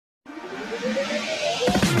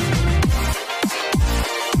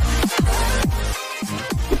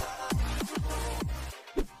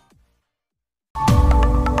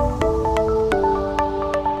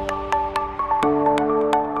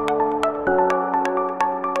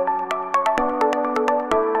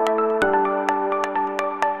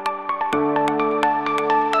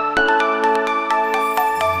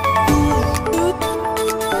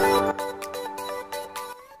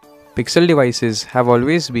Pixel devices have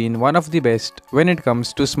always been one of the best when it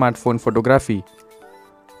comes to smartphone photography.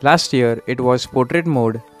 Last year it was portrait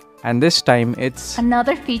mode, and this time it's...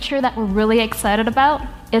 Another feature that we're really excited about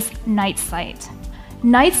is night sight.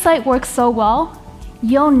 Night sight works so well,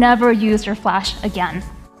 you'll never use your flash again.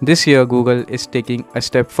 This year Google is taking a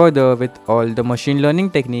step further with all the machine learning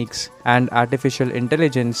techniques and artificial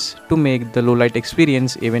intelligence to make the low light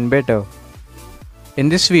experience even better. In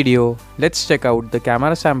this video, let's check out the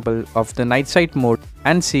camera sample of the night sight mode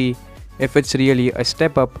and see if it's really a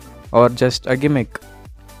step up or just a gimmick.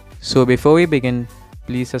 So before we begin,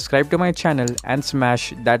 please subscribe to my channel and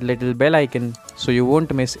smash that little bell icon so you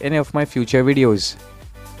won't miss any of my future videos.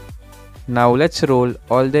 Now let's roll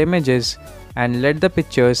all the images and let the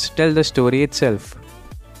pictures tell the story itself.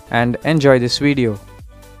 And enjoy this video.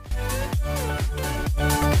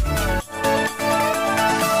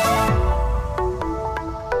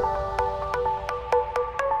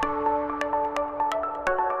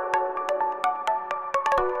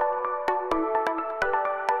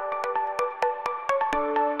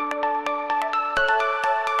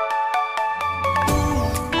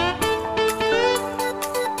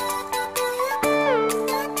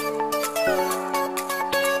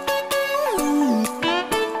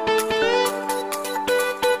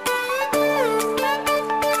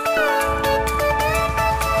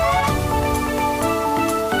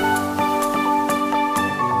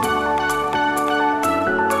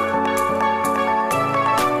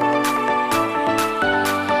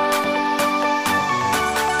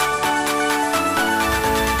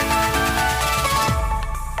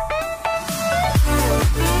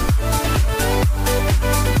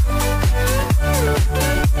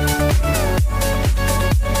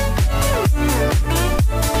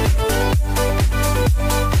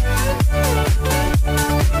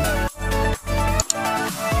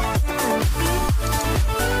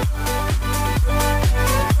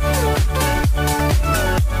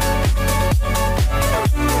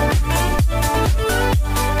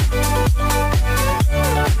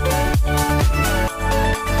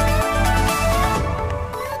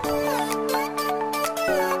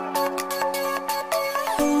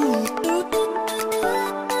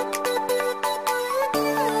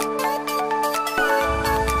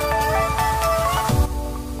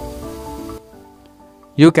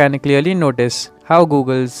 You can clearly notice how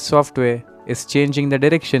Google's software is changing the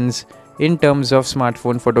directions in terms of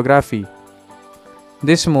smartphone photography.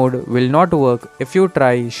 This mode will not work if you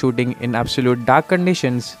try shooting in absolute dark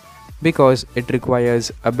conditions because it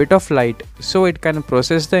requires a bit of light so it can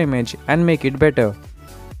process the image and make it better.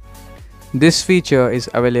 This feature is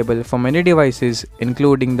available for many devices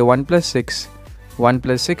including the OnePlus 6,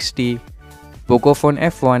 OnePlus 6T, Pocophone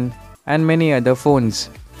F1 and many other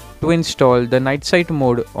phones. To install the night sight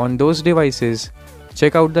mode on those devices,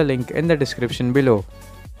 check out the link in the description below.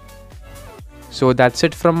 So that's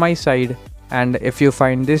it from my side, and if you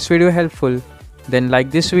find this video helpful, then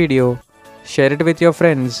like this video, share it with your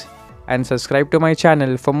friends and subscribe to my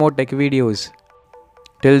channel for more tech videos.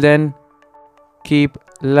 Till then, keep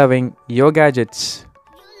loving your gadgets.